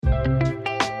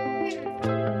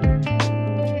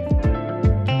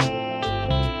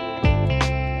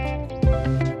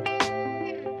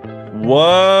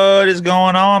What is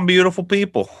going on, beautiful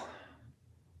people?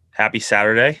 Happy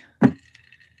Saturday.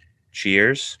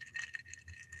 Cheers.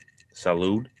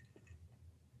 Salud.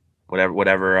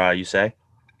 Whatever you say.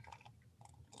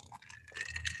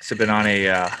 Sipping on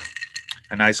a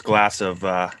nice glass of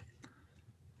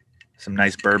some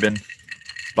nice bourbon.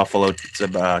 Buffalo. It's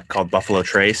called Buffalo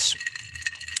Trace.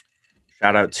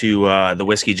 Shout out to the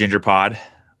Whiskey Ginger Pod,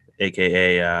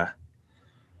 aka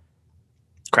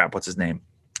crap. What's his name?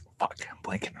 Fuck, I'm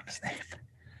blanking on his name.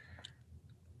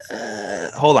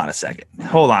 Hold on a second.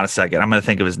 I'm gonna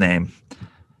think of his name.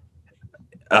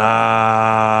 Andrew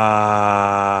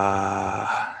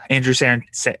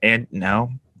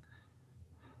no.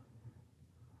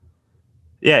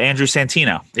 Yeah, Andrew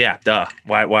Santino. Yeah, duh.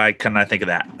 Why couldn't I think of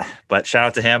that? But shout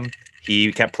out to him.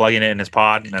 He kept plugging it in his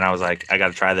pod, and I was like, I got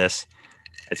to try this.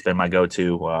 It's been my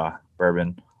go-to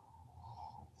bourbon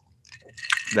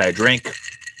that I drink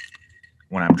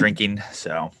when I'm drinking.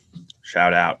 So,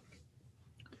 shout out.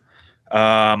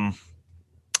 How's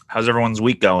everyone's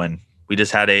week going? We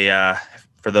just had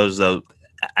for those though,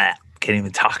 I can't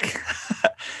even talk.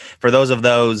 For those of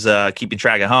those keeping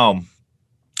track at home,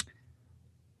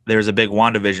 there's a big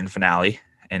WandaVision finale,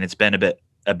 and it's been a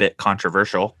bit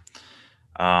controversial.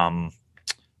 A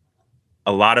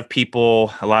lot of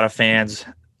people, a lot of fans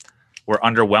were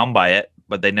underwhelmed by it,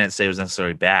 but they didn't say it was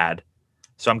necessarily bad.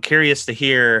 So I'm curious to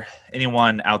hear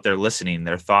anyone out there listening,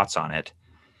 their thoughts on it.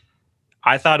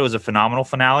 I thought it was a phenomenal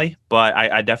finale, but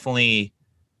I definitely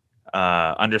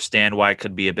understand why it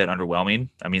could be a bit underwhelming.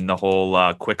 I mean, the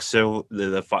whole Quicksilver,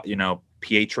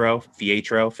 Pietro,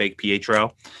 fake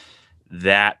Pietro,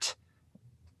 that,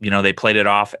 they played it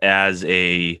off as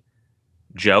a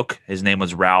joke. His name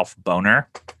was Ralph Boner,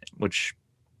 which,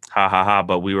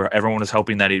 but everyone was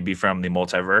hoping that he'd be from the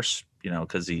multiverse,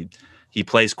 because he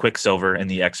plays Quicksilver in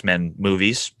the X-Men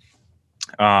movies.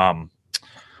 But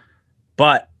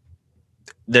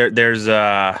there's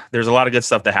a lot of good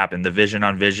stuff that happened. The Vision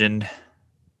on Vision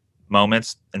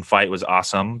moments and fight was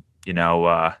awesome.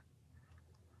 Well,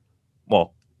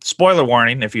 spoiler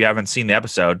warning, if you haven't seen the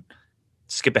episode,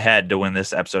 skip ahead to when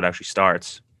this episode actually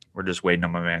starts. We're just waiting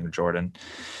on my man Jordan.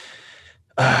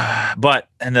 But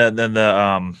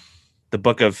the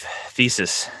book of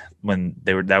Thesis,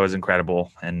 that was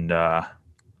incredible. And but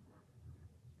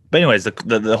anyways,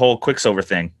 the whole Quicksilver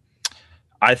thing,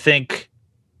 I think,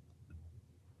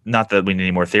 not that we need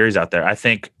any more theories out there, I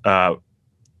think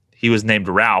he was named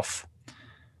Ralph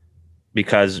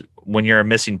because when you're a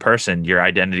missing person, your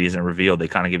identity isn't revealed. They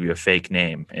kind of give you a fake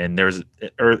name. And there's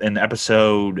in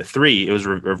episode 3, it was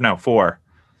 4.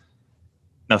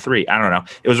 No, 3. I don't know.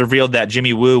 It was revealed that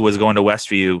Jimmy Woo was going to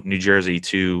Westview, New Jersey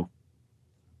to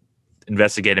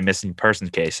investigate a missing persons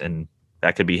case. And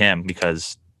that could be him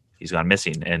because he's gone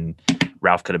missing. And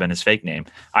Ralph could have been his fake name.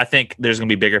 I think there's going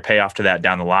to be bigger payoff to that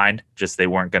down the line. Just they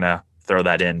weren't going to throw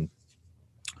that in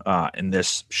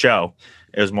this show.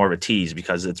 It was more of a tease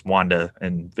because it's Wanda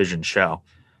and Vision's show.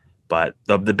 But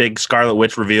the big Scarlet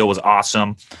Witch reveal was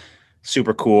awesome.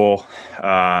 Super cool.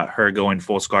 Her going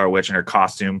full Scarlet Witch in her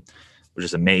costume was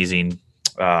just amazing.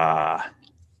 Yeah,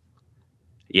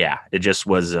 it just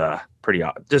was pretty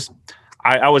just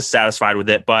I was satisfied with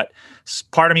it, but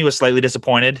part of me was slightly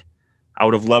disappointed. I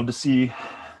would have loved to see,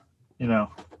 I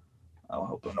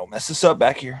hope I don't mess this up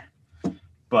back here,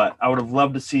 but I would have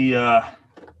loved to see the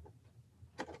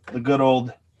good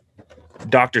old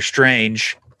Doctor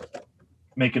Strange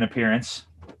make an appearance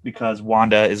because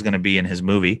Wanda is going to be in his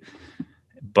movie,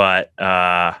 but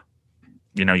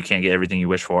you can't get everything you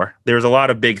wish for. There's a lot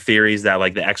of big theories that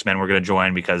like the X-Men were going to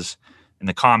join because in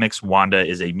the comics, Wanda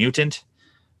is a mutant,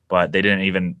 but they didn't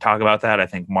even talk about that. I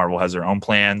think Marvel has their own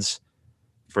plans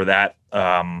for that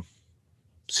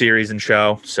series and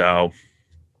show. So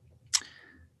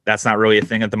that's not really a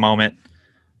thing at the moment.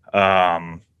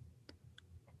 Yeah,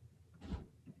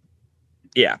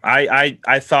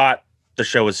 I thought the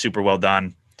show was super well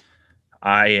done.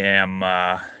 I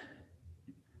am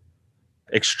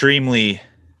extremely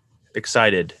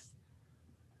excited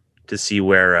to see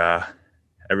where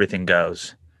everything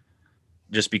goes.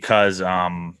 Just because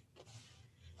the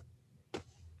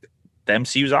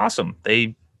MCU is awesome.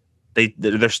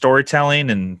 Their storytelling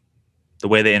and the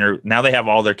way they now they have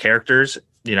all their characters,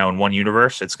 in one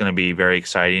universe. It's going to be very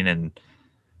exciting and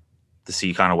to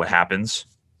see kind of what happens.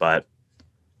 But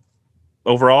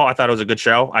overall, I thought it was a good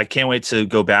show. I can't wait to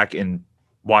go back and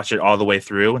watch it all the way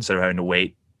through instead of having to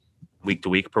wait week to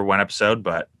week per one episode.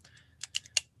 But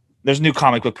there's new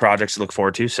comic book projects to look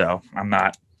forward to, so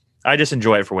I just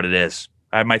enjoy it for what it is.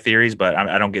 I have my theories, but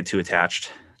I don't get too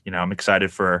attached. I'm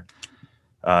excited for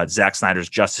Zack Snyder's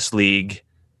Justice League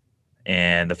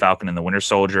and the Falcon and the Winter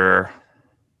Soldier.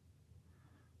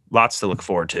 lots to look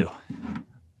forward to.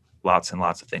 Lots and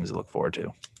lots of things to look forward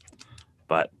to.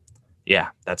 But yeah,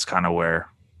 that's kind of where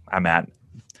I'm at.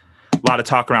 A lot of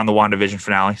talk around the WandaVision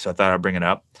finale, so I thought I'd bring it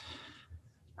up.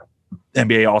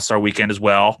 NBA All-Star Weekend as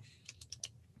well.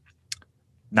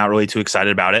 Not really too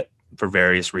excited about it for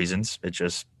various reasons. It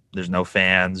just, there's no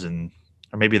fans, or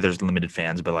maybe there's limited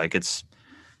fans, but like it's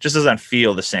just doesn't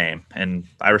feel the same. And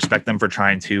I respect them for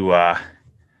trying to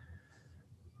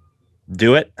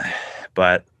do it,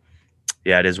 but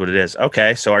yeah, it is what it is.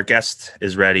 Okay, so our guest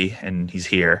is ready and he's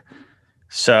here.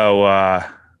 So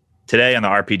today on the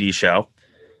RPD show,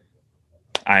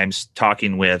 I'm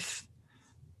talking with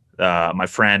my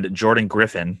friend Jordan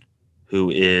Griffin,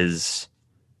 who is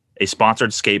a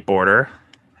sponsored skateboarder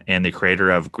and the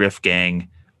creator of Griff Gang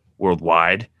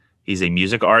Worldwide. He's a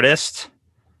music artist,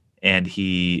 and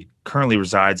he currently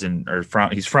resides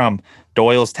he's from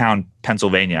Doylestown,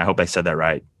 Pennsylvania. I hope I said that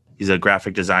right. He's a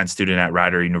graphic design student at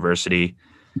Rider University.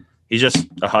 He's just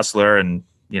a hustler, and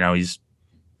he's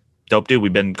dope dude.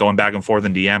 We've been going back and forth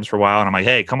in DMs for a while, and I'm like,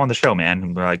 hey, come on the show, man.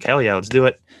 And we're like, hell yeah, let's do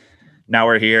it. Now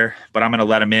we're here, but I'm gonna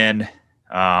let him in.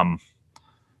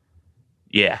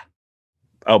 Yeah.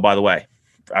 Oh, by the way,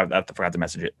 I forgot to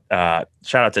message it. Shout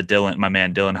out to Dylan, my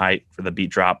man Dylan Height, for the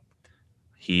beat drop.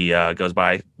 He goes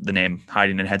by the name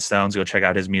Hiding in Headstones. Go check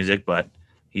out his music, but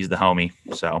he's the homie.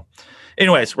 So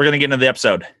anyways, we're gonna get into the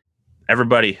episode.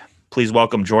 Everybody, please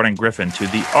welcome Jordan Griffin to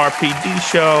the RPD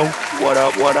show. What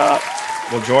up? What up?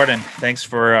 Well, Jordan, thanks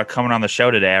for coming on the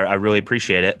show today. I really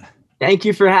appreciate it. Thank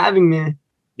you for having me.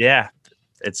 Yeah,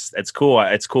 it's cool.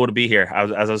 It's cool to be here.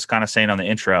 As I was kind of saying on the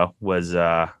intro, was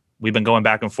we've been going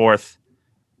back and forth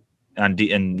on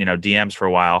DMs for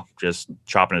a while, just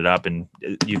chopping it up, and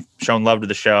you've shown love to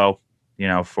the show,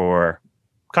 for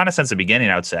kind of since the beginning,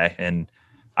 I would say. And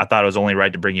I thought it was only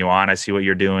right to bring you on. I see what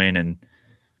you're doing, and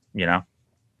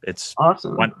it's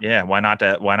awesome. Why not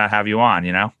have you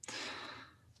on?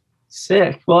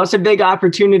 Sick. Well, it's a big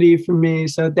opportunity for me,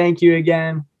 so thank you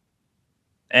again.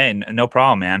 Hey, no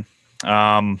problem,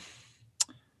 man.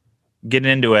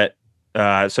 Getting into it.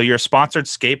 So you're a sponsored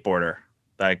skateboarder.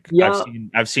 Like, yeah.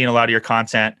 I've seen a lot of your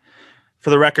content. For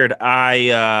the record,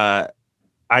 I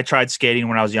tried skating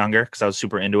when I was younger because I was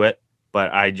super into it,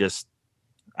 but I just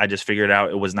figured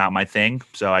out it was not my thing.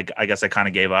 So I guess I kind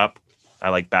of gave up. I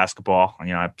like basketball,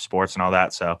 sports and all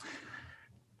that. So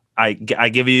I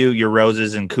give you your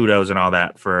roses and kudos and all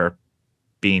that for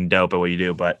being dope at what you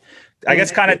do. But I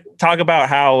guess kind of talk about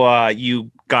how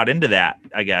you got into that,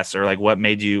 I guess, or like what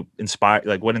made you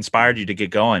what inspired you to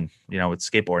get going, with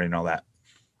skateboarding and all that.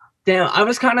 Damn, I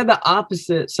was kind of the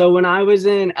opposite. So when I was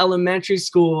in elementary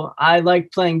school, I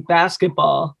liked playing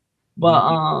basketball,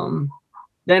 but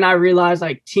then I realized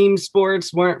like team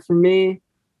sports weren't for me.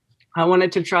 I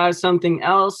wanted to try something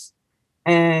else,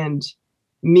 and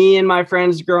me and my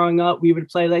friends growing up, we would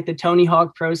play like the Tony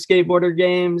Hawk Pro Skateboarder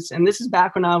games, and this is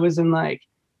back when I was in like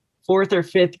 4th or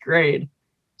 5th grade.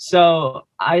 So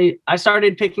I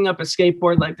started picking up a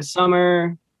skateboard like the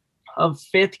summer of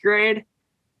 5th grade,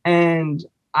 and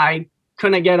I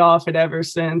couldn't get off it ever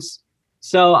since.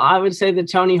 So I would say the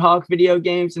Tony Hawk video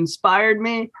games inspired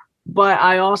me, but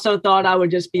I also thought I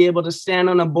would just be able to stand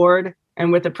on a board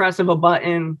and with the press of a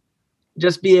button,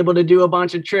 just be able to do a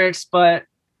bunch of tricks, but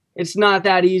it's not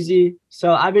that easy.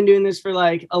 So I've been doing this for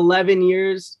like 11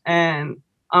 years and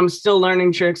I'm still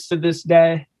learning tricks to this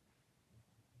day.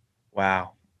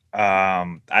 Wow.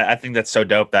 I think that's so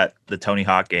dope that the Tony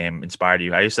Hawk game inspired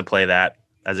you. I used to play that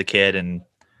as a kid and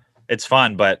it's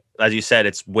fun, but as you said,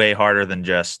 it's way harder than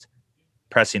just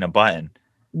pressing a button.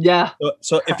 Yeah.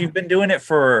 So if you've been doing it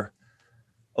for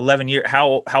 11 years,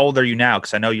 how old are you now?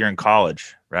 Because I know you're in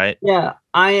college, right? Yeah,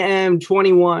 I am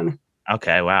 21.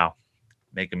 Okay, wow.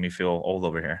 Making me feel old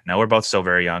over here. No, we're both still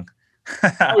very young.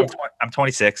 Yeah. I'm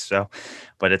 26,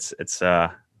 but it's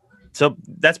so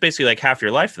that's basically like half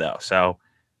your life though. So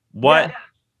what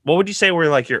would you say were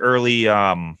like your early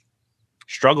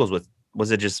struggles with?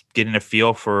 Was it just getting a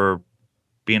feel for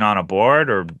being on a board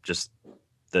or just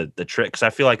the trick? Because I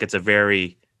feel like it's a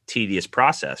very tedious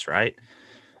process, right?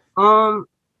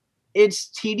 It's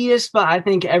tedious, but I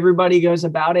think everybody goes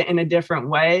about it in a different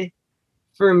way.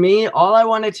 For me, all I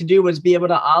wanted to do was be able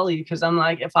to ollie, because I'm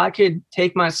like, if I could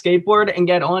take my skateboard and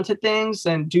get onto things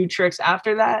and do tricks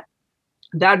after that,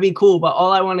 that'd be cool. But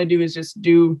all I want to do is just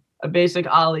do a basic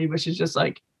ollie, which is just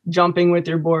like jumping with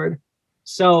your board.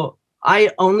 So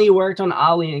I only worked on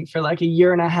ollieing for like a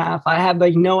year and a half. I had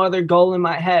like no other goal in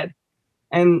my head.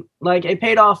 And like it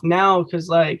paid off now because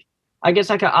like I guess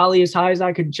I could ollie as high as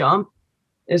I could jump.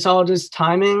 It's all just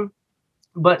timing.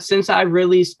 But since I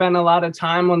really spent a lot of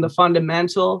time on the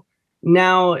fundamental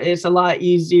now it's a lot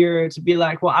easier to be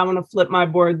like, well, I want to flip my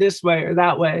board this way or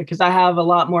that way because I have a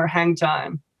lot more hang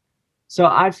time. So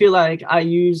I feel like I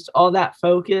used all that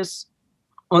focus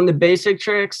on the basic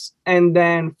tricks, and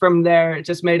then from there it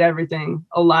just made everything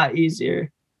a lot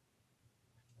easier.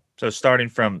 So starting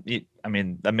from, I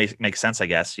mean, that makes sense, I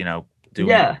guess. Doing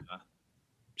Yeah.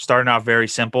 starting off very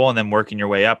simple and then working your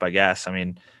way up, I guess. I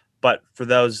mean, but for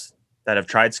those that have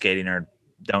tried skating or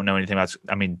don't know anything about,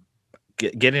 I mean,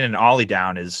 getting an ollie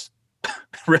down is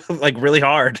really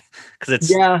hard because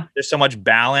Yeah. there's so much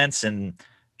balance and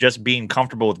just being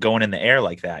comfortable with going in the air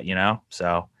like that.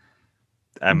 So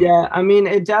Yeah, I mean,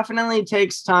 it definitely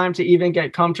takes time to even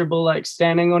get comfortable, like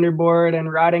standing on your board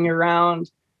and riding around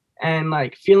and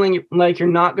like feeling like you're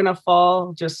not gonna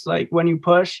fall just like when you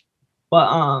push.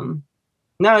 But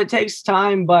no, it takes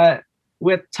time, but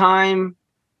with time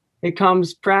it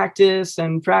comes practice,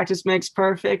 and practice makes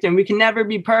perfect, and we can never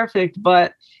be perfect,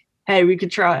 but hey, we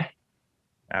could try.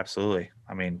 absolutely.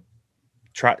 I mean,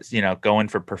 try, going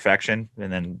for perfection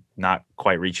and then not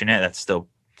quite reaching it. That's still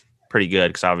pretty good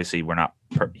because obviously we're not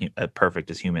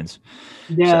perfect as humans.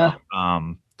 So Yeah.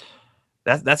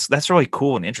 that's really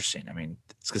cool and interesting. I mean,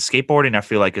 skateboarding, I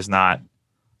feel like, is not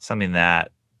something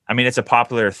that, I mean, it's a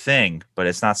popular thing, but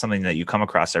it's not something that you come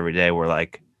across every day where,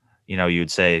 like,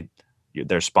 you'd say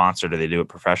they're sponsored or they do it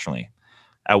professionally.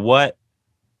 At what,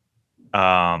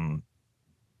 I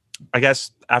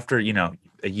guess after,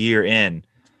 a year in,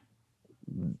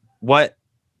 what,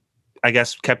 I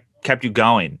guess, kept you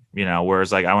going,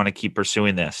 whereas like, I want to keep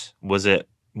pursuing this. Was it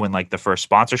when like the first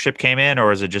sponsorship came in,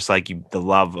 or is it just like the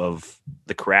love of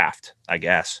the craft, I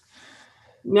guess?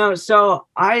 No, so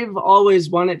I've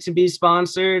always wanted to be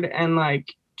sponsored and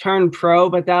like turn pro,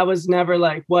 but that was never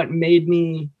like what made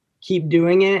me keep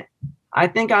doing it. I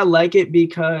think I like it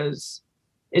because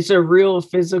it's a real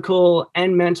physical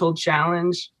and mental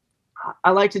challenge. I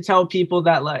like to tell people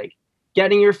that like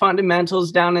getting your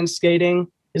fundamentals down in skating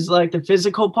is like the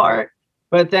physical part,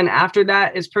 but then after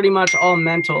that, it's pretty much all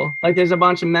mental. Like there's a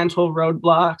bunch of mental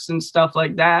roadblocks and stuff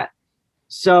like that.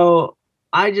 So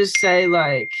I just say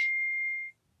like,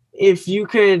 if you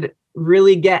could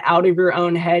really get out of your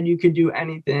own head, you could do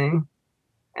anything.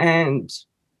 And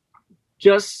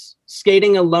just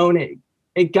skating alone,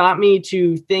 it got me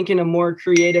to think in a more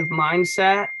creative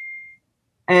mindset.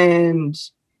 And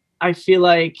I feel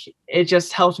like it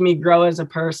just helped me grow as a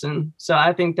person. So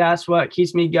I think that's what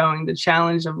keeps me going. The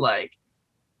challenge of like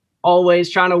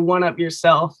always trying to one up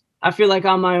yourself. I feel like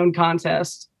I'm my own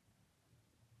contest.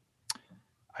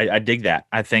 I dig that.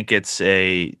 I think it's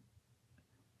it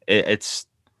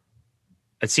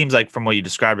seems like from what you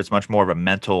described, it's much more of a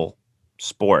mental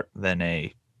sport than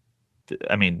I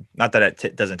mean, not that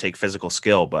it doesn't take physical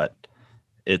skill, but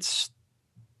it's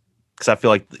because I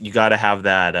feel like you got to have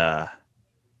that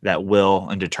will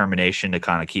and determination to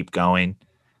kind of keep going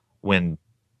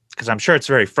because I'm sure it's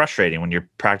very frustrating when you're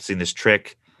practicing this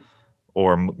trick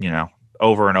or,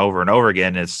 over and over and over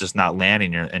again, and it's just not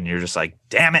landing, and you're just like,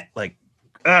 damn it, like,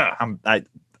 I'm Yeah.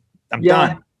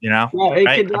 done, Yeah, it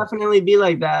right? could definitely be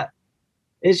like that.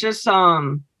 It's just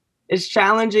it's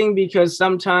challenging because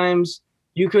sometimes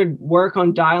you could work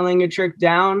on dialing a trick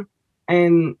down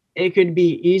and it could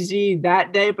be easy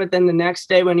that day, but then the next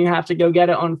day when you have to go get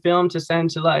it on film to send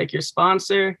to like your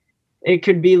sponsor, it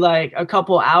could be like a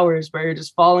couple hours where you're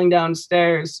just falling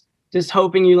downstairs just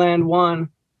hoping you land one.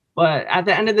 But at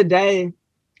the end of the day,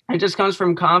 it just comes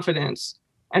from confidence.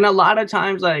 And a lot of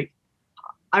times, like,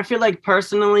 I feel like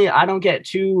personally, I don't get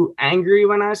too angry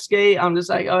when I skate. I'm just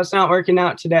like, oh, it's not working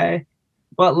out today.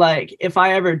 But like, if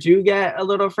I ever do get a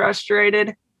little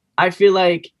frustrated, I feel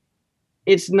like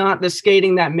it's not the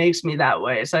skating that makes me that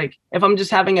way. It's like if I'm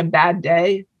just having a bad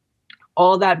day,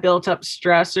 all that built up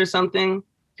stress or something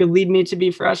could lead me to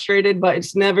be frustrated, but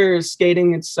it's never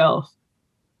skating itself.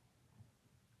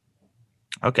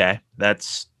 Okay, I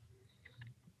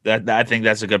think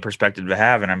that's a good perspective to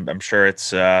have, and I'm sure it's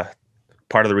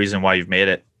part of the reason why you've made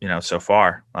it, so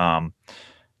far.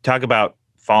 Talk about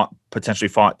potentially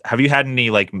fall. Have you had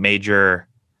any like major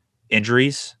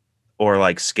injuries or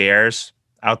like scares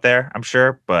out there? I'm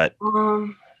sure, but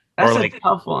or That's a like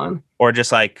tough one. or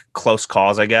just like close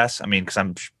calls, I guess. I mean, because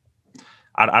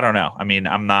I don't know. I mean,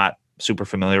 I'm not super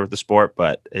familiar with the sport,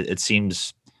 but it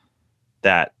seems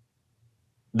that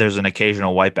there's an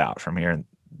occasional wipeout from here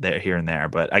and there.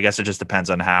 But I guess it just depends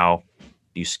on how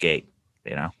you skate,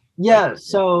 you know. Like, Yeah,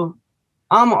 so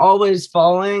I'm always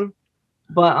falling,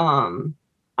 but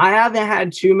I haven't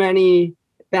had too many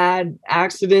bad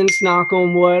accidents, knock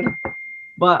on wood.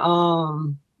 But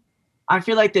I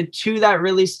feel like the two that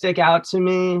really stick out to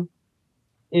me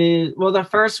is, well, the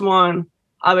first one,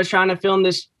 I was trying to film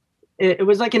this. it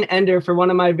was like an ender for one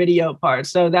of my video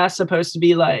parts. So that's supposed to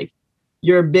be like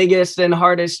your biggest and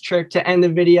hardest trick to end the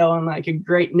video on like a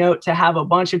great note to have a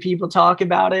bunch of people talk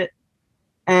about it.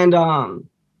 And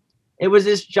it was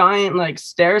this giant like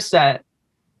stair set,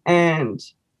 and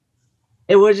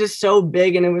it was just so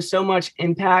big and it was so much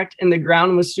impact, and the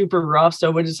ground was super rough, so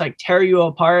it would just like tear you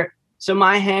apart. So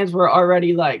my hands were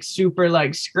already like super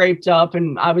like scraped up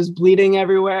and I was bleeding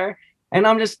everywhere, and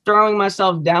I'm just throwing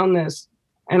myself down this,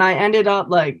 and I ended up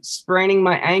like spraining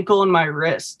my ankle and my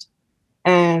wrist.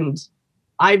 And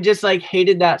I've just like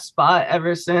hated that spot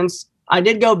ever since. I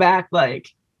did go back like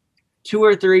 2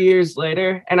 or 3 years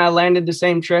later and I landed the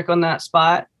same trick on that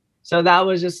spot. So that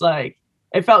was just like,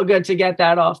 it felt good to get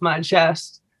that off my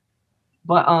chest.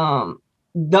 But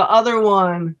the other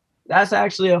one, that's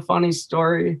actually a funny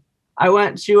story. I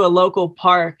went to a local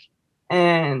park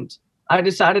and I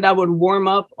decided I would warm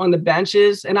up on the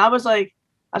benches, and I was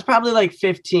probably like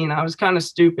 15. I was kind of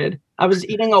stupid. I was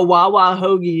eating a Wawa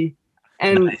hoagie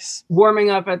and Nice. warming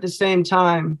up at the same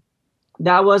time.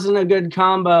 That wasn't a good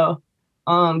combo.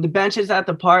 The benches at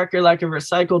the park are like a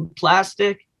recycled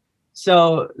plastic,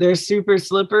 so they're super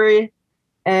slippery,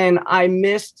 and I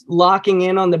missed locking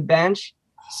in on the bench,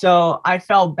 so I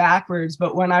fell backwards.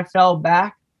 But when I fell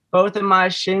back, both of my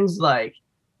shins like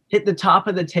hit the top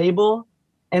of the table,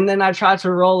 and then I tried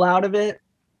to roll out of it,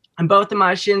 and both of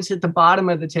my shins hit the bottom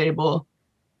of the table,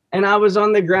 and I was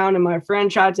on the ground, and my friend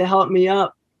tried to help me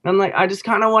up. And I'm like, I just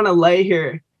kind of want to lay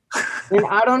here. And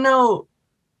I don't know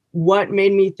what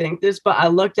made me think this, but I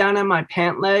looked down at my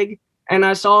pant leg and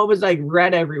I saw it was like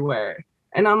red everywhere.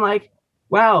 And I'm like,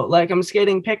 wow, like I'm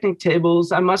skating picnic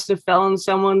tables. I must have fell on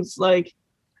someone's like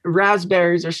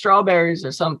raspberries or strawberries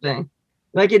or something.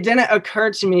 Like it didn't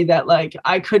occur to me that like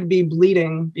I could be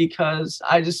bleeding because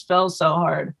I just fell so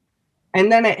hard.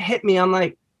 And then it hit me. I'm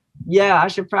like, yeah, I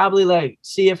should probably like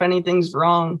see if anything's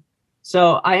wrong.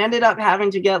 So I ended up having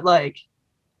to get like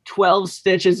 12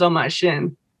 stitches on my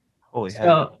shin. Holy So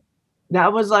hell.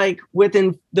 that was like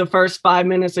within the first 5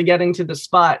 minutes of getting to the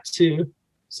spot too.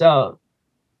 So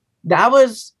that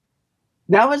was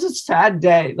a sad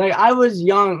day. Like I was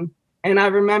young, and I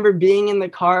remember being in the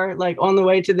car like on the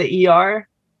way to the ER,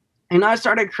 and I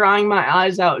started crying my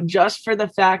eyes out just for the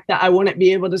fact that I wouldn't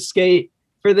be able to skate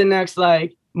for the next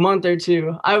like month or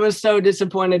two. I was so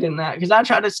disappointed in that because I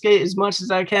try to skate as much as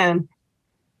I can,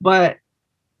 but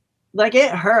like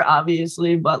it hurt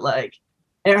obviously, but like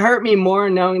it hurt me more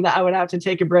knowing that I would have to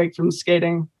take a break from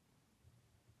skating.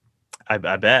 I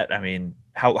bet. I mean,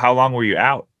 how long were you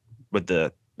out with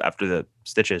after the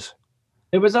stitches?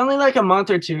 It was only like a month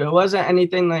or two. It wasn't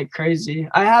anything like crazy.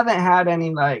 I haven't had any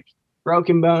like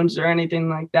broken bones or anything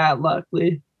like that,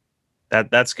 luckily.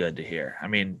 That's good to hear. I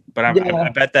mean, but I Yeah.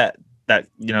 bet that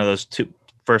those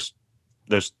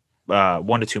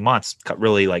 1 to 2 months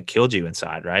really like killed you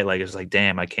inside, right? Like it's like,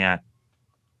 damn, I can't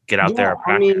get out there Yeah.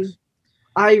 and I mean, practice.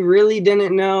 I really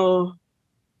didn't know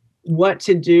what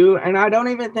to do. And I don't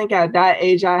even think at that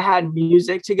age I had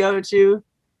music to go to.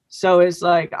 So it's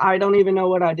like, I don't even know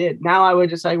what I did. Now I would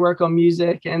just like work on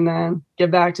music and then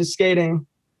get back to skating.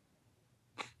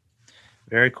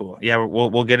 Very cool. Yeah,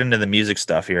 we'll get into the music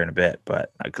stuff here in a bit,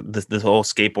 but this whole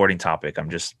skateboarding topic, I'm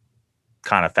just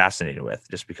kind of fascinated with,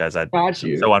 just because Got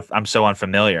you. I'm so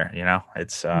unfamiliar. You know,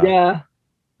 it's Yeah.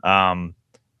 um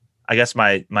I guess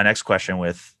my next question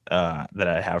with that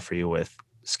I have for you with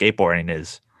skateboarding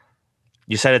is,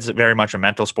 you said it's very much a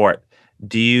mental sport.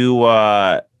 Do you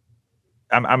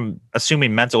I'm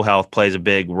assuming mental health plays a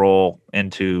big role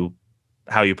into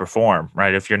how you perform,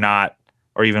 right? If you're not,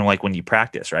 or even like when you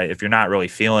practice, right? If you're not really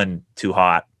feeling too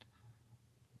hot,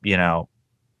 you know,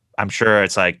 I'm sure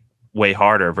it's like way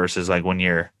harder versus like when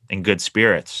you're in good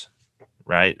spirits,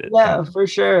 right? Yeah, for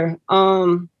sure.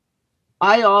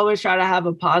 I always try to have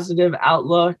a positive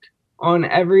outlook on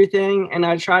everything, and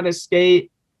I try to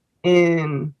skate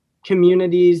in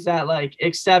communities that like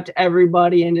accept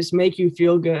everybody and just make you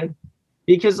feel good.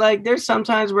 Because like there's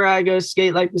sometimes where I go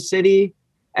skate like the city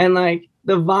and like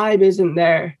the vibe isn't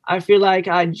there. I feel like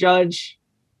I judge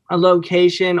a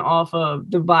location off of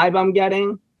the vibe I'm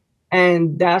getting,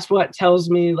 and that's what tells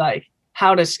me like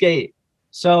how to skate.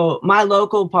 So my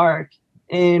local park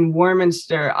in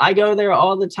Warminster, I go there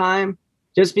all the time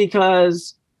just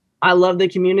because I love the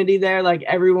community there. Like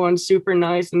everyone's super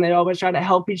nice and they always try to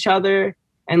help each other,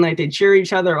 and like they cheer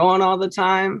each other on all the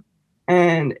time.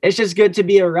 And it's just good to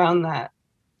be around that.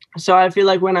 So I feel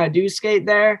like when I do skate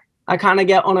there, I kind of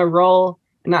get on a roll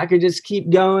and I could just keep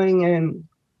going and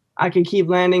I can keep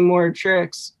landing more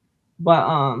tricks. But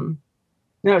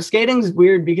skating's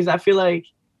weird because I feel like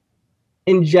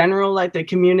in general, like the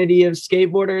community of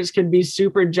skateboarders could be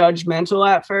super judgmental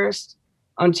at first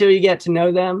until you get to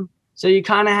know them. So you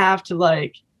kind of have to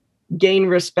like gain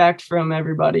respect from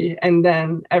everybody, and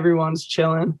then everyone's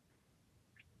chilling.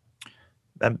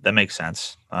 That makes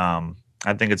sense. I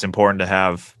think it's important to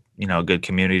have, a good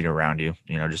community around you,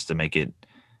 just to make it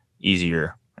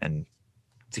easier and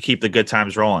to keep the good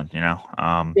times rolling.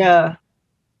 Yeah.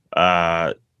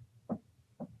 Uh,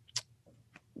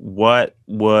 what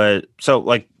would so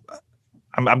like?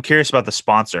 I'm curious about the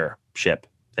sponsorship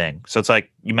thing. So it's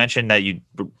like you mentioned that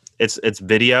it's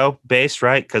video based,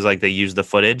 right? Because like they use the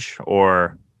footage,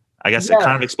 or I guess it kind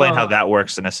Yeah. of explain how that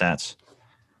works in a sense.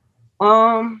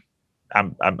 Um,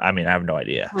 I mean, I have no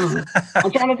idea.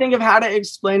 I'm trying to think of how to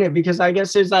explain it because I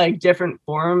guess there's like different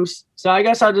forms. So I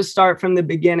guess I'll just start from the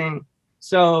beginning.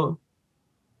 So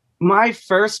my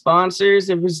first sponsors,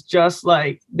 it was just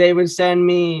like they would send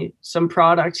me some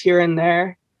product here and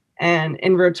there. And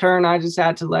in return, I just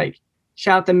had to like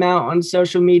shout them out on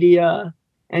social media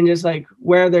and just like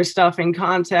wear their stuff in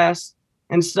contests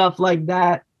and stuff like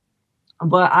that.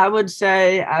 But I would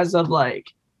say as of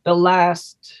like the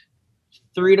last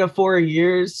 3 to 4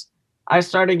 years, I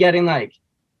started getting like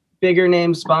bigger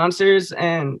name sponsors,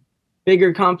 and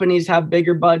bigger companies have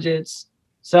bigger budgets.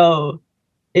 So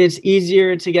it's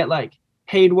easier to get like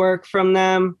paid work from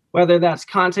them, whether that's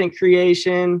content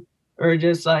creation or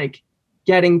just like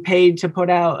getting paid to put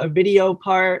out a video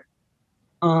part.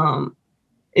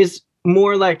 It's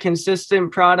more like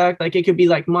consistent product. Like it could be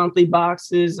like monthly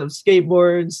boxes of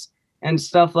skateboards and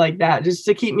stuff like that, just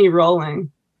to keep me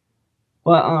rolling.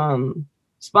 But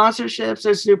sponsorships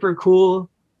are super cool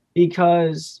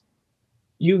because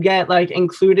you get like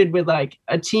included with like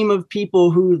a team of people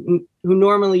who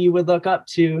normally you would look up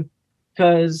to.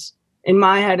 Because in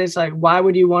my head, it's like, why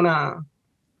would you want to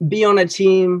be on a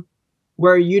team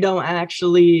where you don't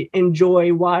actually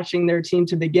enjoy watching their team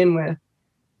to begin with?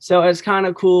 So it's kind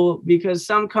of cool because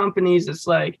some companies, it's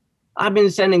like, I've been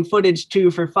sending footage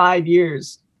to for 5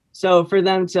 years. So for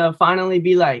them to finally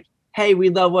be like, hey, we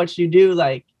love what you do.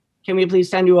 Like, can we please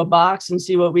send you a box and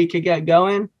see what we could get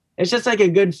going? It's just like a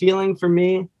good feeling for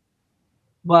me.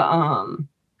 But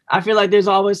I feel like there's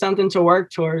always something to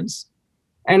work towards.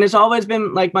 And it's always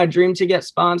been like my dream to get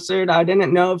sponsored. I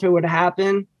didn't know if it would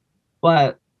happen,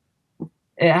 but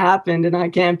it happened, and I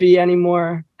can't be any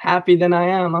more happy than I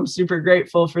am. I'm super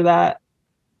grateful for that.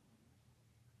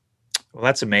 Well,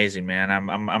 that's amazing, man.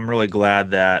 I'm really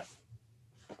glad that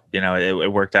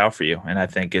it worked out for you, and I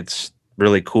think it's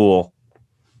really cool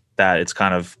that it's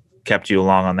kind of kept you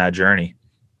along on that journey.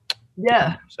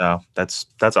 Yeah. So that's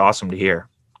awesome to hear.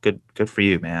 Good for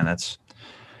you, man. That's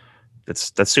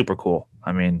super cool.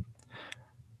 I mean,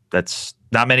 that's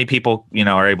not many people,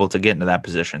 are able to get into that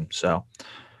position. So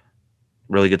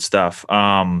really good stuff.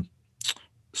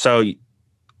 So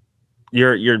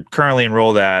you're currently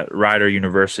enrolled at Rider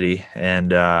University,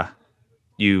 and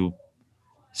you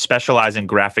specialize in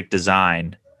graphic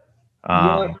design.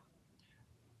 Yeah.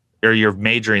 Or you're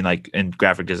majoring like in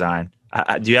graphic design.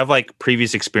 Do you have like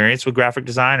previous experience with graphic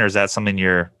design, or is that something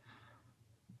do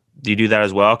you do that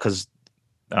as well? Because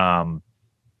on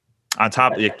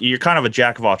top, you're kind of a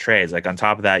jack of all trades. Like on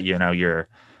top of that, you're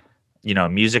a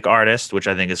music artist, which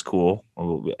I think is cool,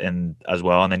 and as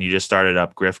well. And then you just started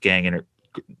up Griff Gang, and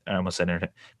I almost said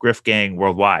internet, Griff Gang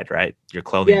Worldwide, right? Your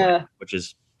clothing, brand, which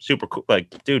is super cool.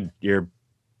 Like, dude, you're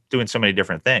doing so many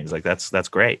different things. Like that's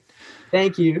great.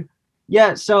 Thank you.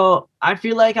 Yeah, so I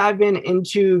feel like I've been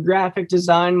into graphic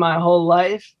design my whole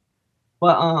life,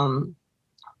 but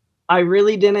I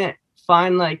really didn't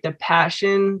find like the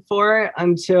passion for it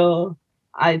until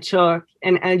I took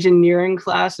an engineering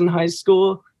class in high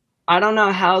school. I don't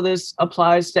know how this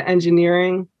applies to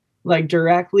engineering like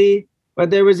directly, but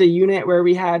there was a unit where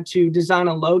we had to design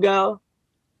a logo,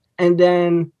 and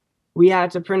then we had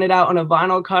to print it out on a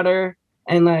vinyl cutter,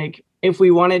 and like if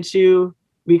we wanted to,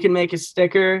 we could make a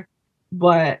sticker.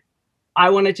 But I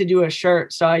wanted to do a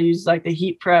shirt, so I used like the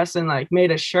heat press and like made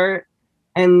a shirt.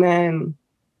 And then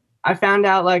I found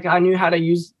out like I knew how to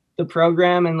use the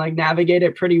program and like navigate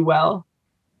it pretty well.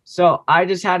 So I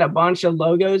just had a bunch of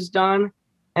logos done,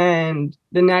 and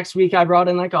the next week I brought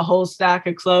in like a whole stack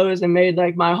of clothes and made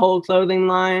like my whole clothing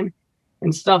line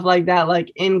and stuff like that,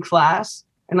 like in class.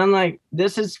 And I'm like,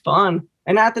 this is fun.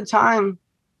 And at the time,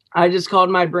 I just called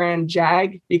my brand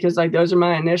Jag because like those are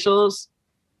my initials.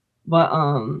 But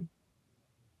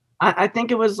I think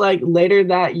it was like later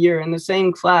that year in the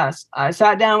same class, I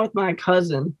sat down with my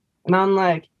cousin, and I'm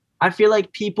like, I feel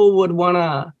like people would want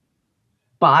to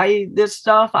buy this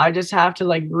stuff. I just have to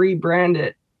like rebrand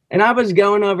it. And I was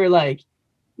going over like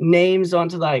names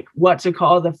onto like what to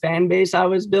call the fan base I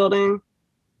was building.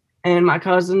 And my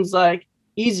cousin's like,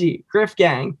 easy, Griff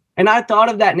Gang. And I thought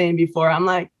of that name before. I'm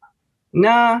like,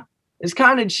 nah, it's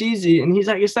kind of cheesy. And he's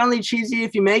like, it's only cheesy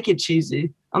if you make it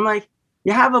cheesy. I'm like,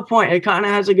 you have a point. It kind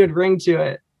of has a good ring to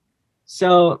it.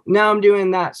 So now I'm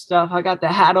doing that stuff. I got the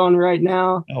hat on right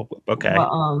now. Oh, okay. But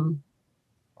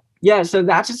yeah, so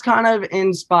that just kind of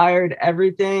inspired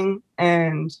everything.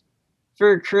 And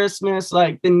for Christmas,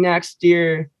 like the next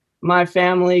year, my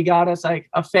family got us like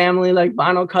a family like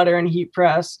vinyl cutter and heat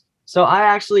press. So I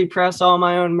actually press all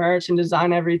my own merch and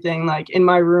design everything like in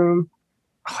my room.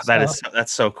 Oh, So,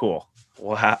 that's so cool.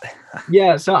 Wow.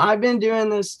 yeah, so I've been doing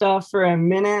this stuff for a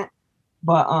minute,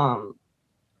 but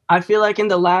I feel like in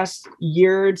the last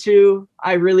year or two,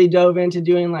 I really dove into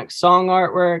doing like song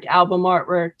artwork, album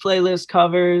artwork, playlist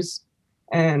covers,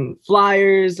 and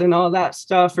flyers and all that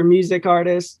stuff for music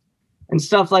artists and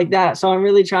stuff like that. So I'm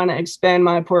really trying to expand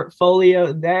my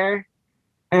portfolio there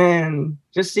and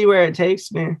just see where it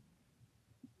takes me.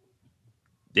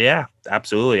 Yeah,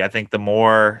 absolutely. I think the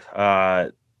more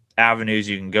avenues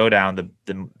you can go down,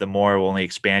 the more will only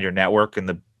expand your network, and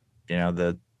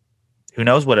the who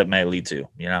knows what it may lead to.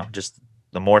 Just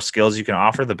the more skills you can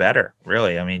offer, the better.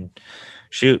 Really, I mean,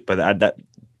 shoot. But that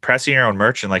pressing your own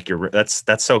merch and like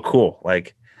that's so cool.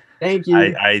 Like, Thank you.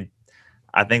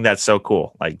 I think that's so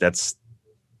cool. Like that.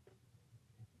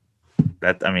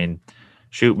 I mean,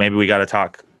 shoot. Maybe we got to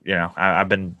talk. I've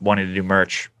been wanting to do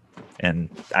merch. And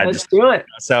let's do it.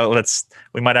 So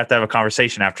we might have to have a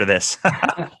conversation after this.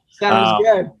 Sounds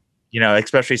good.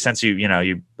 Especially since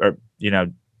you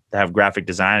have graphic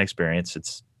design experience,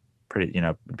 it's pretty,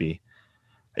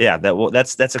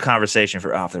 that's a conversation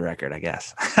for off the record, I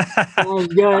guess.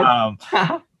 Sounds good.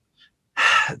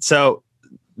 So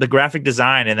the graphic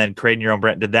design and then creating your own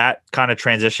brand, did that kind of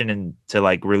transition into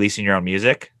like releasing your own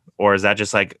music? Or is that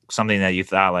just like something that you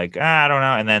thought like, I don't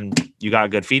know. And then you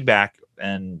got good feedback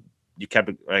and you kept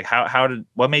it like,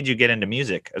 what made you get into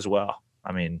music as well?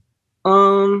 I mean,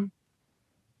 I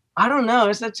don't know.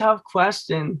 It's a tough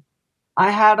question.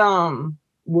 I had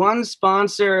one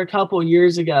sponsor a couple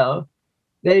years ago.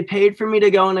 They paid for me to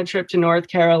go on a trip to North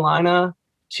Carolina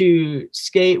to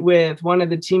skate with one of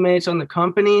the teammates on the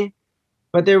company.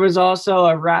 But there was also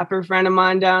a rapper friend of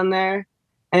mine down there,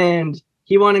 and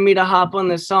he wanted me to hop on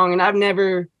this song. And I've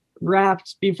never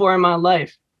rapped before in my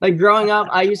life. Like growing up,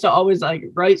 I used to always like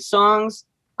write songs.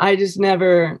 I just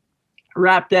never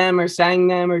rapped them or sang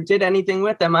them or did anything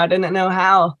with them. I didn't know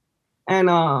how.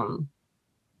 And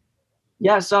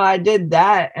yeah, so I did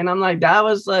that. And I'm like, that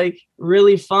was like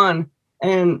really fun.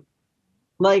 And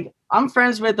like, I'm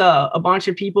friends with a bunch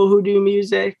of people who do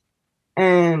music.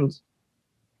 And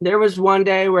there was one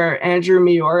day where Andrew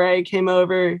Miore came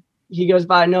over. He goes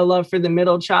by No Love for the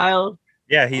Middle Child.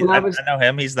 Yeah, I know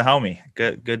him. He's the homie.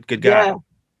 Good guy. Yeah.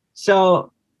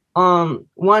 So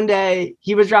one day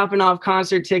he was dropping off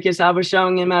concert tickets. I was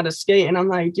showing him how to skate, and I'm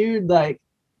like, dude, like,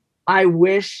 I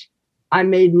wish I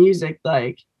made music.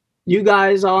 Like, you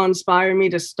guys all inspire me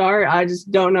to start. I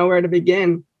just don't know where to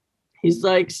begin. He's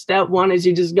like, step one is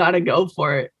you just got to go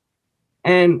for it.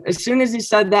 And as soon as he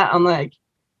said that, I'm like,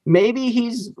 maybe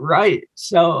he's right.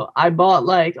 So I bought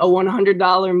like a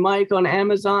 $100 mic on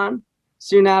Amazon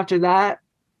soon after that.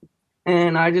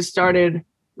 And I just started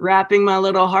rapping my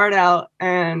little heart out,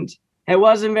 and it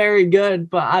wasn't very good,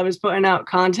 but I was putting out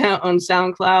content on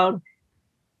SoundCloud.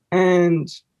 And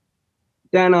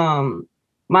then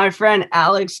my friend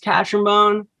Alex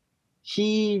Catchambone,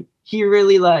 he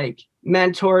really like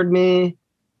mentored me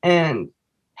and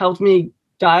helped me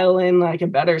dial in like a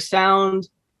better sound,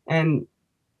 and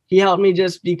he helped me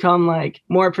just become like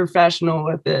more professional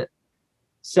with it.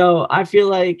 So I feel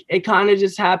like it kind of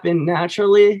just happened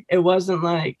naturally. It wasn't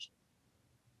like,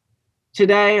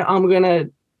 today I'm going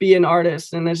to be an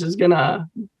artist and this is going to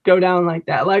go down like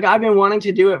that. Like, I've been wanting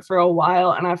to do it for a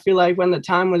while, and I feel like when the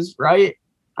time was right,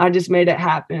 I just made it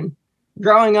happen.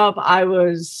 Growing up, I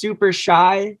was super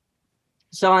shy,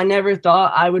 so I never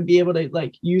thought I would be able to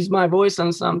like use my voice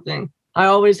on something. I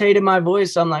always hated my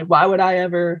voice. So I'm like, why would I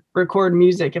ever record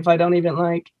music if I don't even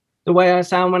like the way I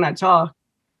sound when I talk?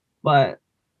 But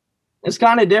it's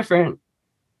kind of different.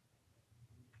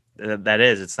 That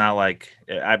is, it's not like,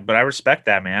 but I respect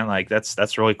that, man. Like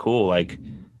that's really cool. Like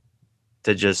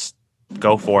to just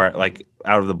go for it, like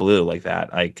out of the blue like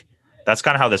that. Like that's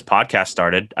kind of how this podcast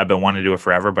started. I've been wanting to do it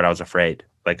forever, but I was afraid.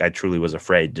 Like I truly was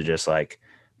afraid to just like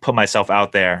put myself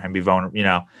out there and be vulnerable,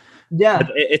 Yeah.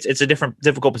 But it's a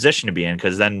difficult position to be in,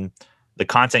 because then the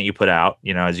content you put out,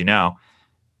 as you know,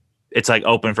 it's like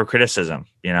open for criticism.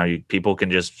 People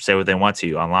can just say what they want to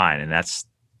you online, and that's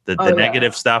the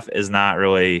negative stuff is not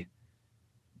really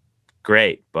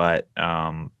great. But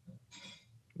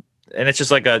and it's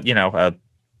just like a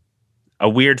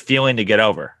weird feeling to get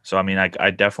over. So I mean,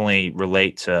 I definitely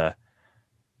relate to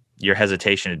your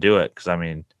hesitation to do it, because I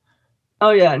mean,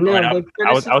 Oh yeah, no, growing up, the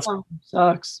I was criticism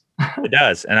sucks. it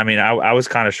does, and I mean, I was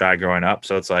kind of shy growing up,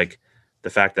 so it's like the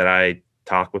fact that I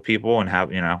talk with people and have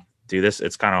do this,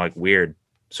 it's kind of like weird,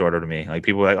 sort of to me. Like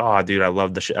people are like, oh, dude, I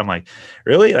love the shit. I'm like,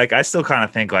 really? Like I still kind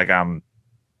of think like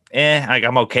like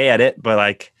I'm okay at it, but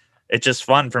like it's just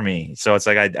fun for me. So it's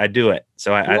like I do it.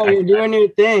 So No, you're doing your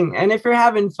thing. And if you're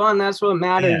having fun, that's what yeah,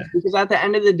 matters. Because at the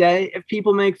end of the day, if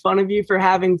people make fun of you for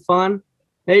having fun,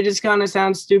 they just kind of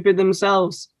sound stupid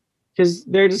themselves because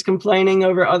they're just complaining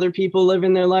over other people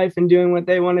living their life and doing what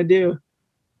they want to do.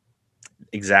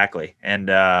 exactly. And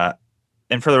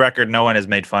for the record, no one has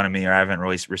made fun of me, or I haven't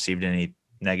really received any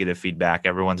negative feedback.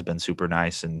 Everyone's been super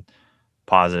nice and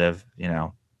positive.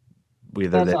 Either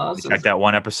That's they awesome. check that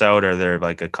one episode or they're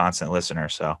like a constant listener.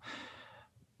 So,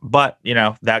 but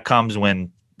that comes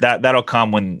when that'll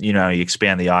come when you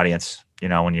expand the audience.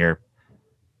 When you're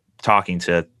talking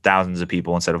to thousands of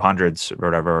people instead of hundreds or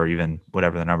whatever, or even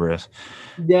whatever the number is.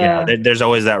 Yeah. There's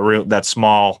always that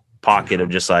small pocket of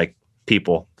just like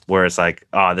people where it's like,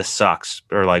 oh, this sucks,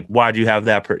 or like, why'd you have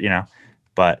that?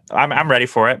 But I'm ready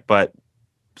for it. But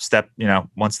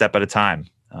one step at a time.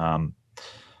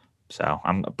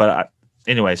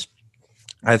 Anyways,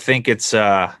 I think it's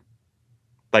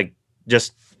like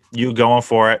just you going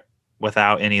for it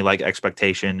without any like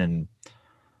expectation and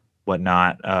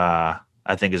whatnot.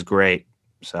 I think is great.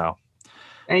 So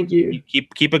Thank you.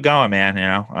 keep it going, man.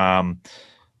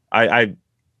 I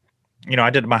I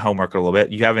did my homework a little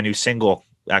bit. You have a new single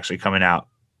actually coming out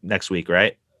next week,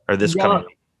 right? Or this coming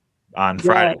week on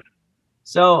Friday.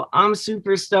 So I'm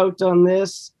super stoked on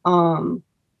this.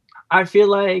 I feel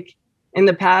like in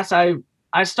the past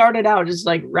I started out just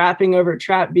like rapping over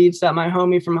trap beats that my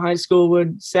homie from high school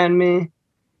would send me.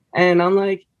 And I'm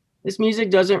like, this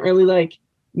music doesn't really like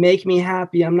make me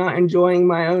happy. I'm not enjoying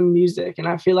my own music. And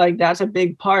I feel like that's a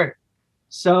big part.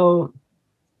 So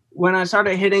when I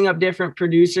started hitting up different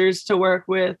producers to work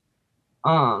with,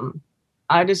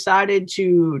 I decided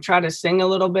to try to sing a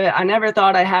little bit. I never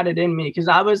thought I had it in me because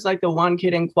I was like the one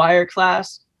kid in choir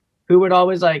class who would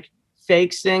always like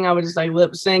fake sing. I would just like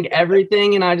lip sync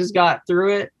everything, and I just got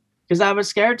through it because I was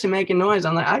scared to make a noise.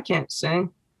 I'm like, I can't sing.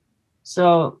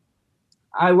 So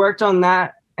I worked on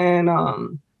that, and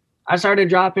I started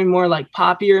dropping more like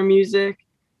poppier music.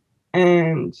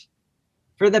 And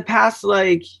for the past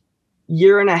like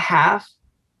year and a half,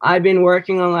 I've been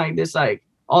working on like this like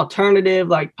alternative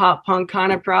like pop punk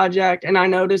kind of project, and I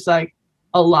noticed like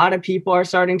a lot of people are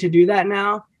starting to do that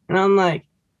now, and I'm like,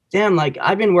 damn, like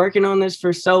I've been working on this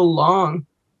for so long,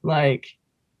 like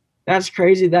that's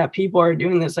crazy that people are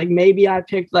doing this. Like maybe I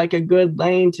picked like a good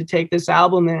lane to take this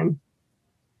album in.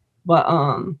 But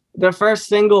the first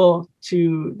single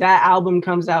to that album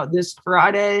comes out this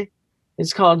Friday.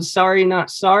 It's called Sorry Not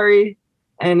Sorry,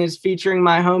 and is featuring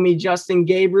my homie Justin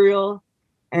Gabriel.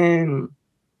 And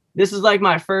this is like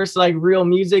my first like real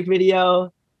music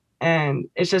video, and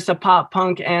it's just a pop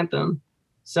punk anthem.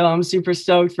 So I'm super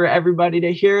stoked for everybody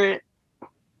to hear it.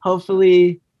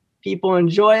 Hopefully people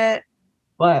enjoy it,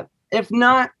 but if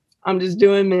not, I'm just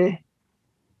doing me.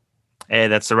 Hey,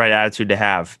 that's the right attitude to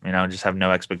have. Just have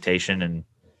no expectation and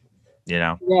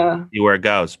Yeah. see where it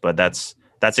goes. But that's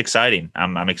exciting.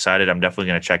 I'm excited. I'm definitely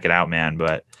gonna check it out, man.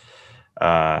 But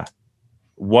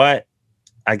what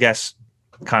I guess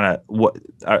kind of what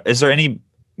is there any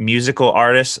musical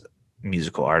artists?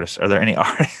 Are there any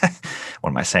artists? What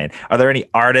am I saying? Are there any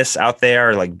artists out there,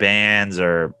 or like bands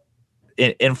or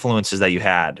influences that you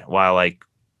had while like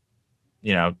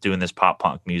doing this pop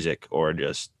punk music, or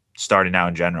just starting out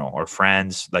in general, or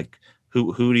friends? Like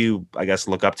who do you, I guess,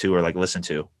 look up to or like listen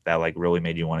to that like really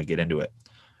made you want to get into it?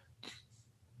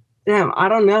 Damn, I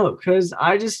don't know, because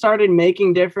I just started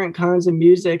making different kinds of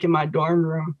music in my dorm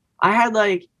room. I had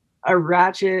like a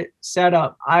ratchet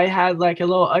setup. I had like a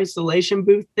little isolation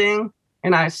booth thing,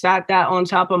 and I sat that on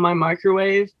top of my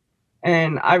microwave.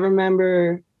 And I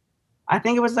remember, I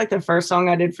think it was like the first song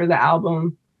I did for the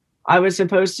album. I was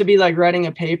supposed to be like writing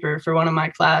a paper for one of my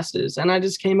classes, and I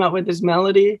just came up with this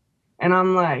melody, and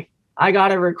I'm like, I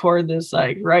gotta record this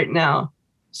like right now.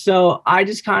 So I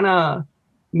just kind of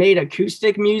made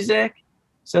acoustic music.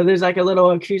 So there's like a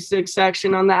little acoustic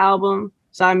section on the album.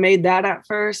 So I made that at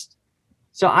first.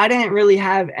 So I didn't really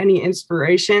have any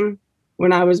inspiration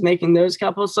when I was making those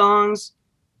couple songs.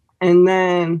 And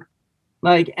then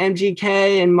like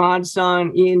MGK and Mod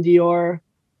Sun, Ian Dior,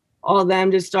 all of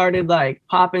them just started like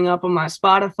popping up on my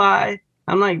Spotify.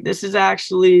 I'm like, this is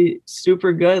actually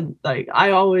super good. Like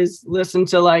I always listen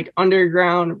to like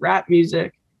underground rap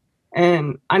music.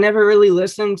 And I never really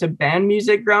listened to band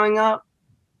music growing up,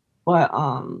 but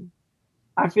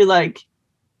I feel like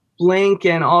Blink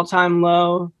and All Time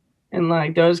Low and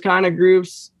like those kind of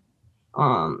groups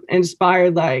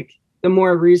inspired like the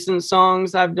more recent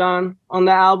songs I've done on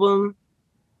the album.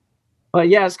 But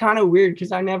yeah, it's kind of weird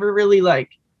because I never really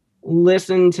like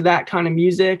listened to that kind of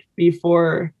music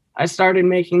before I started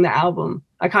making the album.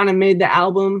 I kind of made the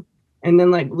album and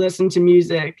then like listened to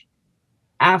music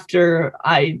after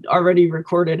I already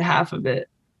recorded half of it.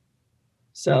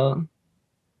 So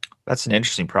That's an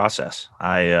interesting process.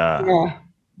 yeah.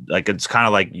 Like it's kind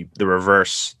of like the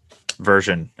reverse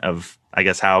version of, I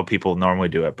guess, how people normally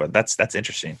do it. But that's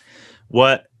interesting.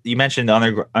 What you mentioned,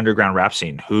 the underground rap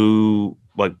scene. Who,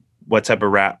 like, what type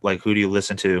of rap? Like, who do you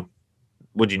listen to?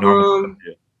 Would you normally listen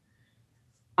to?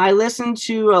 I listen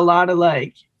to a lot of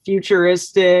like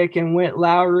Futuristic and Whit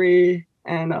Lowry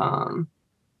and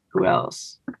who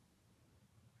else?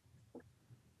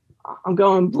 I'm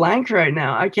going blank right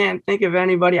now. I can't think of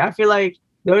anybody. I feel like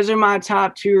those are my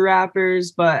top two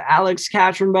rappers, but Alex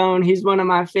Catronbone, he's one of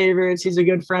my favorites. He's a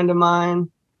good friend of mine.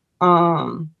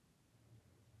 Um,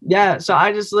 yeah, so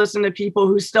I just listen to people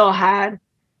who still had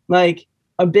like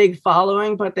a big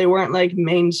following, but they weren't like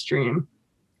mainstream.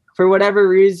 For whatever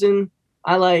reason,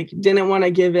 I like didn't want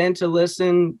to give in to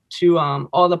listen to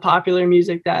all the popular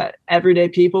music that everyday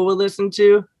people would listen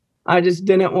to. I just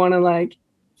didn't want to like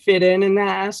fit in that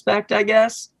aspect, I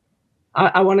guess.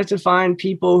 I wanted to find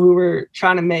people who were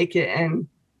trying to make it and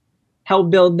help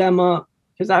build them up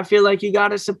because I feel like you got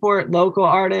to support local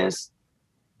artists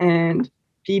and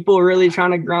people really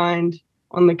trying to grind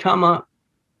on the come up.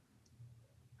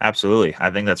 Absolutely.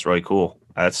 I think that's really cool.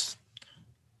 That's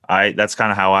kind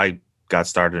of how I got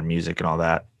started in music and all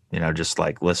that, just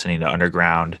like listening to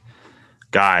underground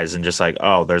guys and just like,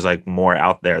 oh, there's like more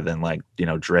out there than like,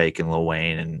 Drake and Lil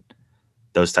Wayne and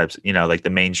those types, like the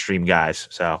mainstream guys.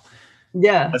 So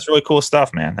Yeah. that's really cool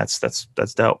stuff, man. That's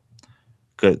dope.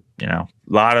 Good. A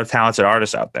lot of talented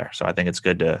artists out there. So I think it's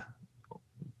good to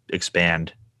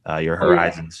expand your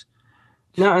horizons.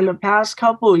 No, in the past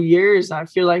couple years, I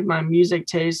feel like my music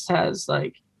taste has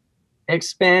like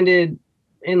expanded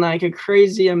in like a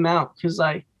crazy amount because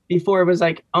like before it was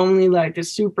like only like the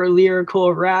super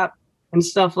lyrical rap and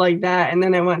stuff like that, and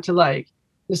then it went to like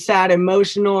the sad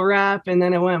emotional rap, and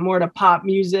then it went more to pop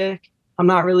music. I'm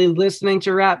not really listening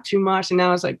to rap too much, and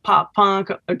now it's like pop punk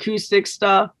acoustic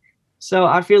stuff. So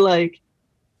I feel like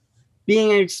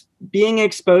being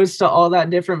exposed to all that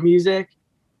different music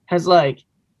has like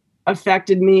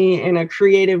affected me in a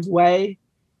creative way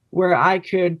where I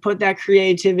could put that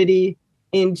creativity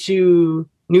into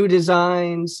new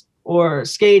designs or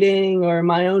skating or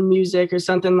my own music or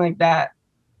something like that.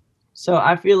 So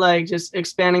I feel like just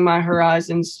expanding my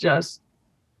horizons just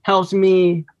helped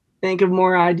me think of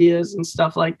more ideas and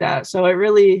stuff like that. So it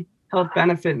really helped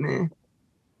benefit me.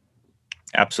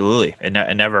 Absolutely. It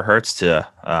never hurts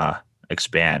to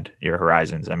expand your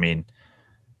horizons. I mean,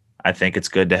 I think it's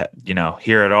good to,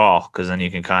 hear it all because then you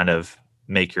can kind of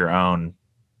make your own,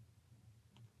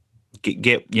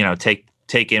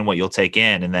 take in what you'll take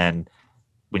in. And then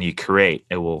when you create,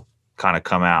 it will kind of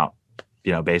come out,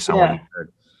 based on what you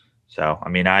heard. So, I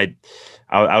mean, I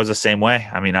was the same way.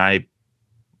 I mean, I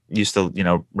used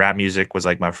to, rap music was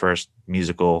like my first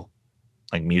musical,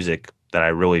 like music that I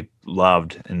really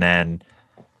loved. And then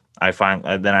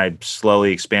I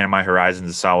slowly expanded my horizons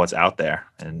and saw what's out there.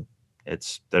 And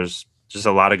there's just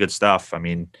a lot of good stuff. I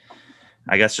mean,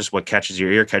 I guess just what catches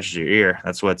your ear.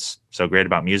 That's what's so great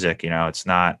about music. It's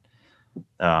not,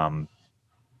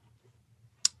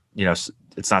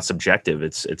 it's not subjective.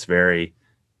 It's very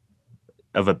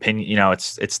of opinion.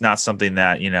 It's not something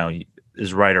that,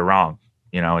 is right or wrong.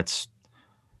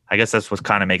 I guess that's what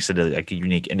kind of makes it like a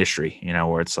unique industry,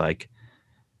 where it's like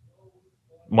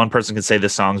one person can say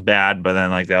this song's bad, but then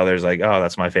like the other's like, oh,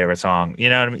 that's my favorite song. You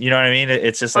know what I mean?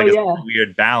 It's just like a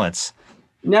weird balance.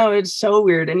 No, it's so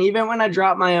weird. And even when I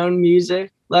drop my own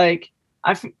music, like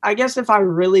I guess if I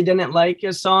really didn't like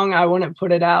a song, I wouldn't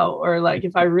put it out. Or like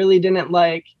if I really didn't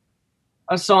like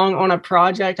a song on a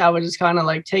project, I would just kind of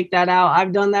like take that out.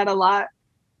 I've done that a lot,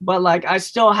 but like I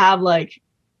still have like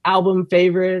album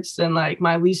favorites and like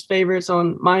my least favorites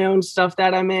on my own stuff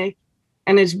that I make.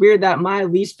 And it's weird that my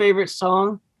least favorite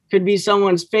song could be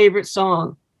someone's favorite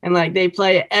song. And like they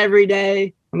play it every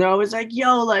day and they're always like,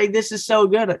 yo, like this is so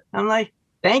good. I'm like,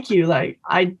 thank you. Like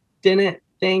I didn't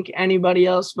think anybody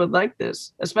else would like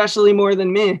this, especially more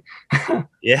than me.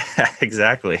 Yeah,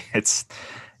 exactly. It's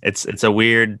a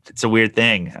weird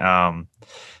thing.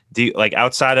 Do you, like,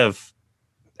 outside of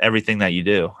everything that you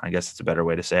do. I guess it's a better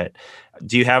way to say it.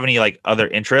 Do you have any like other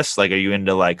interests? Like, are you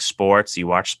into like sports? Do you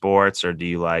watch sports, or do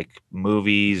you like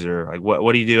movies, or like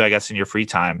what do you do, I guess, in your free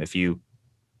time if you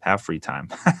have free time?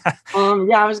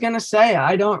 Yeah, I was gonna say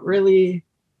I don't really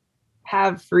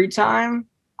have free time.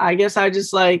 I guess I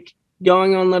just like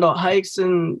going on little hikes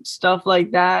and stuff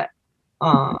like that.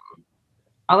 Um,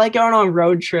 I like going on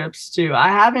road trips too. I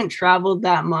haven't traveled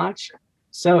that much.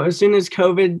 So as soon as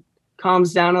COVID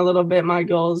calms down a little bit, my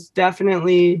goal is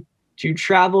definitely to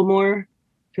travel more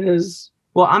because,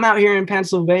 well, I'm out here in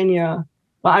Pennsylvania,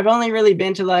 but I've only really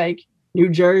been to like New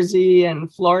Jersey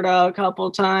and Florida a couple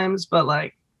times, but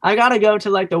like I got to go to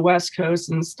like the West Coast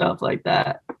and stuff like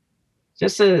that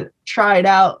just to try it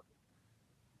out.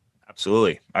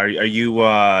 Absolutely. Are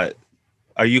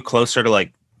you closer to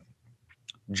like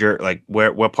like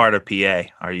what part of PA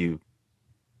are you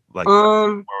like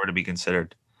where would it be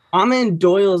considered? I'm in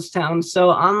Doylestown,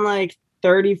 so I'm like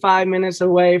 35 minutes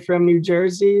away from New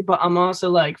Jersey, but I'm also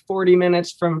like 40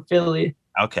 minutes from Philly.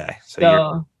 Okay.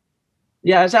 So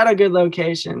yeah, it's at a good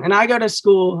location. And I go to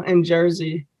school in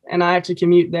Jersey and I have to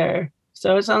commute there.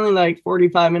 So it's only like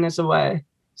 45 minutes away.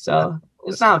 So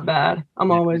it's not bad.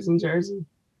 I'm always in Jersey.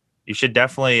 You should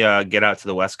definitely get out to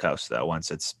the West Coast though.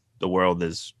 Once the world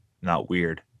is not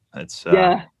weird. It's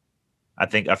yeah. I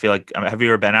feel like, have you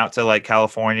ever been out to like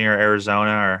California or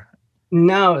Arizona or?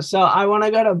 No. So I want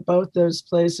to go to both those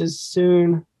places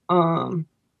soon.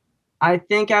 I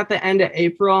think at the end of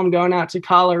April, I'm going out to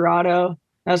Colorado.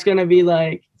 That's going to be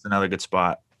like, it's another good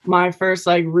spot. My first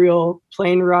like real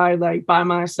plane ride, like by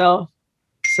myself.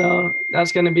 So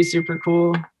that's going to be super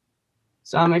cool.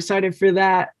 So I'm excited for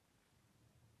that.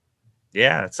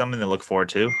 Yeah, it's something to look forward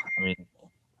to. I mean,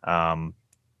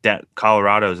 that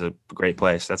Colorado is a great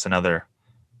place. That's another,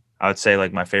 I would say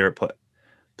like my favorite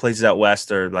places out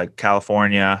west are like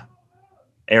California,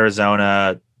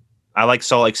 Arizona. I like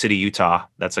Salt Lake City, Utah.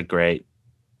 That's a great.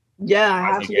 Yeah, I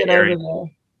have to get over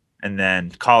there. And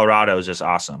then Colorado is just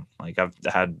awesome. Like I've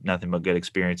had nothing but good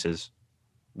experiences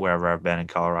wherever I've been in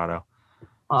Colorado.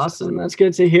 Awesome. That's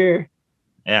good to hear.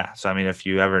 Yeah. So, I mean, if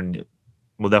you ever,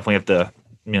 we'll definitely have to,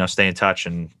 stay in touch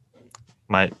and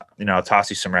I'll toss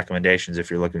you some recommendations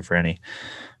if you're looking for any.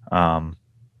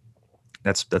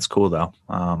 That's cool though.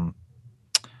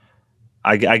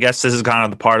 I guess this is kind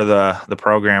of the part of the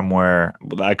program where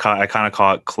I kind of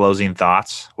call it closing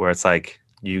thoughts, where it's like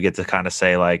you get to kind of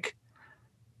say like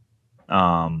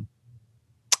a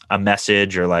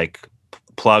message or like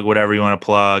plug whatever you want to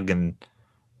plug, and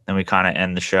then we kind of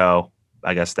end the show,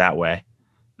 I guess, that way.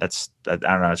 I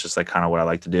don't know. It's just like kind of what I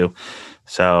like to do.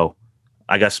 So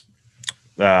I guess,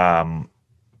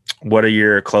 what are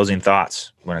your closing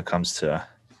thoughts when it comes to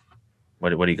what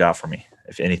do you got for me?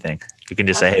 If anything, you can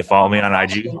just say, hey, follow me on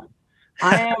IG.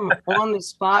 I am on the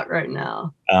spot right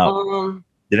now.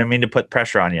 Didn't mean to put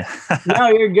pressure on you. No,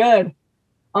 you're good.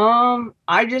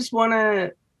 I just want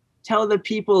to tell the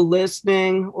people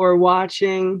listening or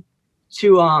watching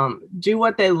to do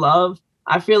what they love.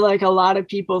 I feel like a lot of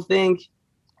people think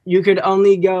you could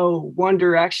only go one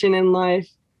direction in life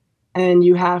and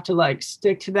you have to like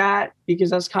stick to that because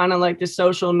that's kind of like the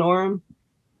social norm.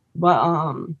 But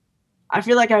I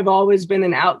feel like I've always been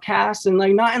an outcast, and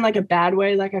like not in like a bad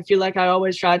way. Like I feel like I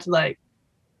always tried to like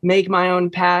make my own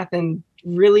path and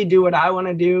really do what I want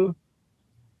to do.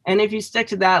 And if you stick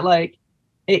to that, like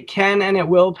it can and it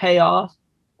will pay off.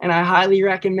 And I highly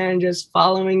recommend just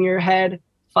following your head,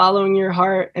 following your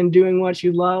heart, and doing what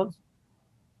you love.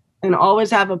 And always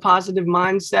have a positive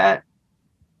mindset.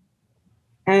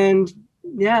 And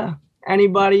yeah,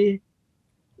 anybody,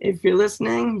 if you're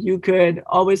listening, you could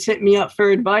always hit me up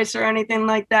for advice or anything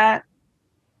like that.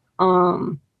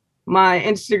 My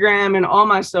Instagram and all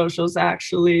my socials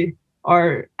actually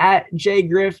are at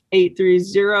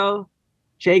jgriff830,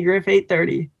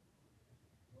 jgriff830.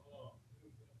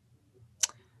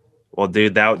 Well,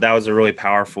 dude, that was a really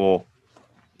powerful,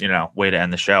 way to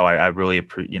end the show. I really,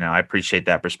 I appreciate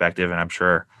that perspective, and I'm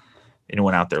sure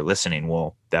anyone out there listening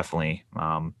will definitely.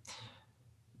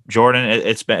 Jordan,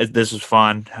 this was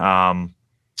fun.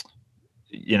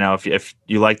 If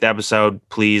you liked the episode,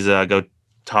 please go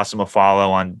toss him a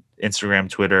follow on Instagram,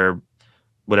 Twitter,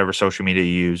 whatever social media you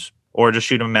use, or just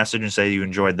shoot him a message and say you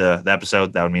enjoyed the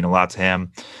episode. That would mean a lot to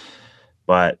him.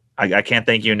 But I can't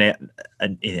thank you.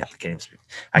 I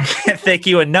can't thank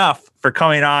you enough for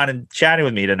coming on and chatting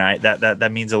with me tonight.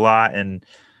 That means a lot, and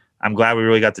I'm glad we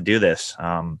really got to do this.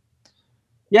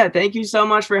 Yeah, thank you so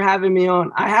much for having me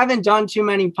on. I haven't done too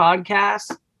many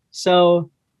podcasts,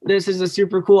 so this is a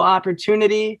super cool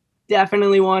opportunity.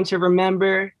 Definitely want to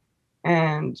remember.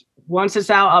 And once it's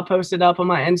out, I'll post it up on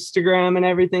my Instagram and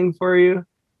everything for you.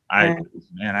 And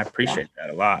Man, I appreciate that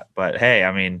a lot. But hey,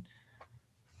 I mean,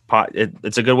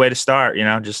 it's a good way to start.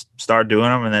 Just start doing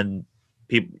them, and then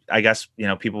people. I guess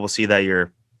people will see that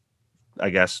you're, I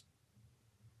guess,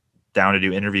 down to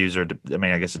do interviews, or I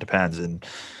mean, I guess it depends, and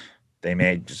they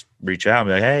may just reach out and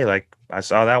be like, "Hey, like I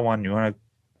saw that one. You want to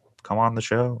come on the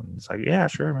show?" And it's like, "Yeah,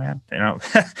 sure, man."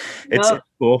 It's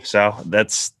cool. So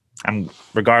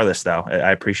regardless though,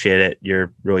 I appreciate it.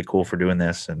 You're really cool for doing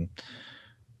this, and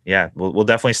yeah, we'll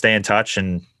definitely stay in touch.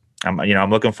 And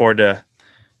I'm looking forward to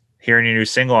hearing your new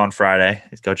single on Friday.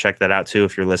 Go check that out too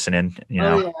if you're listening.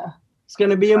 Oh yeah, it's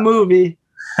gonna be a movie.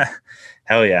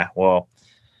 Hell yeah. Well,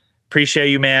 appreciate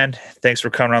you, man. Thanks for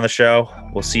coming on the show.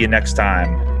 We'll see you next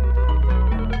time.